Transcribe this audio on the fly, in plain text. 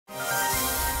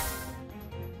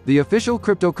The official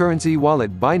cryptocurrency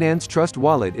wallet Binance Trust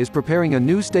Wallet is preparing a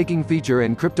new staking feature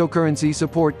and cryptocurrency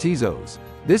support Tezos.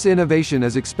 This innovation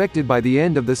is expected by the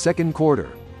end of the second quarter.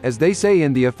 As they say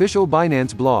in the official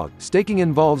Binance blog, staking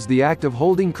involves the act of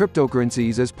holding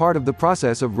cryptocurrencies as part of the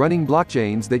process of running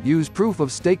blockchains that use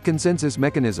proof-of-stake consensus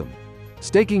mechanism.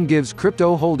 Staking gives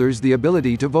crypto holders the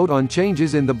ability to vote on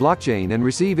changes in the blockchain and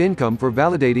receive income for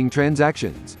validating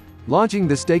transactions. Launching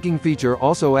the staking feature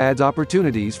also adds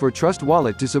opportunities for Trust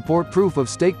Wallet to support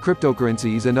proof-of-stake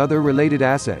cryptocurrencies and other related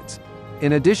assets.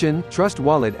 In addition, Trust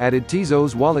Wallet added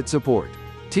Tezos wallet support.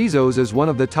 Tezos is one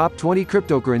of the top 20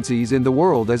 cryptocurrencies in the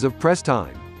world as of press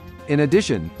time. In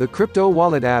addition, the crypto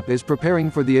wallet app is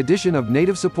preparing for the addition of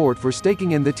native support for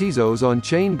staking in the Tezos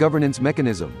on-chain governance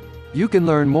mechanism. You can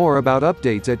learn more about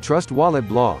updates at Trust Wallet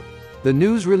blog. The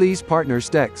news release partner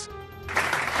STEX.